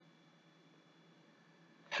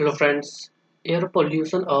Hello friends, air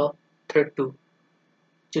pollution a threat to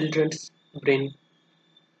children's brain.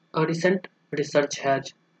 A recent research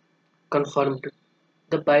has confirmed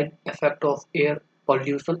the bad effect of air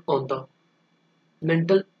pollution on the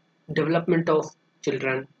mental development of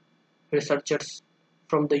children. Researchers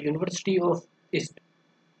from the University of East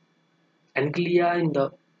Anglia in the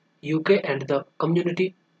UK and the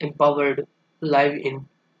community empowered live in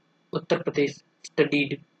Uttar Pradesh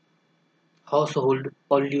studied household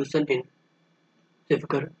pollution in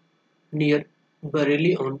Sivgar near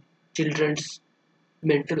Bareilly on children's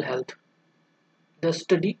mental health. The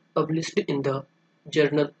study, published in the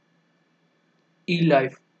journal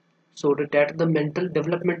eLife, showed that the mental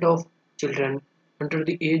development of children under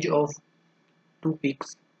the age of 2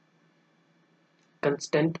 peaks.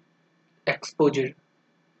 Constant exposure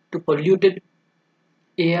to polluted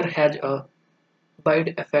air has a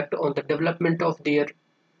wide effect on the development of their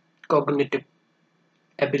cognitive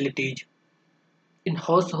abilities. In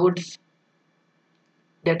households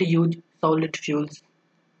that use solid fuels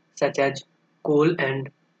such as coal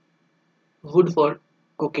and wood for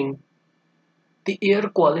cooking, the air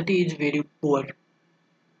quality is very poor.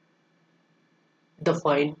 The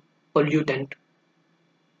fine pollutant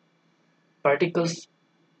particles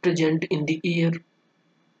present in the air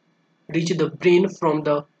reach the brain from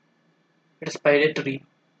the respiratory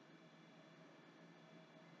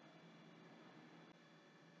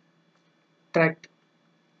tract,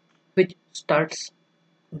 which starts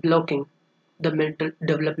blocking the mental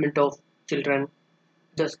development of children.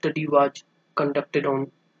 The study was conducted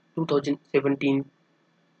on 2017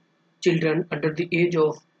 children under the age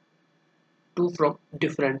of 2 from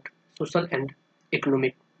different social and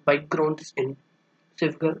economic backgrounds in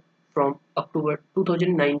Sivgar from October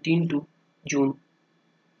 2019 to June.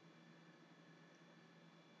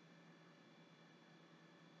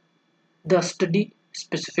 The study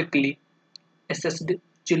specifically assessed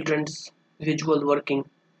children's visual working,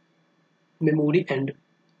 memory and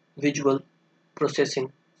visual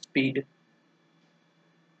processing speed.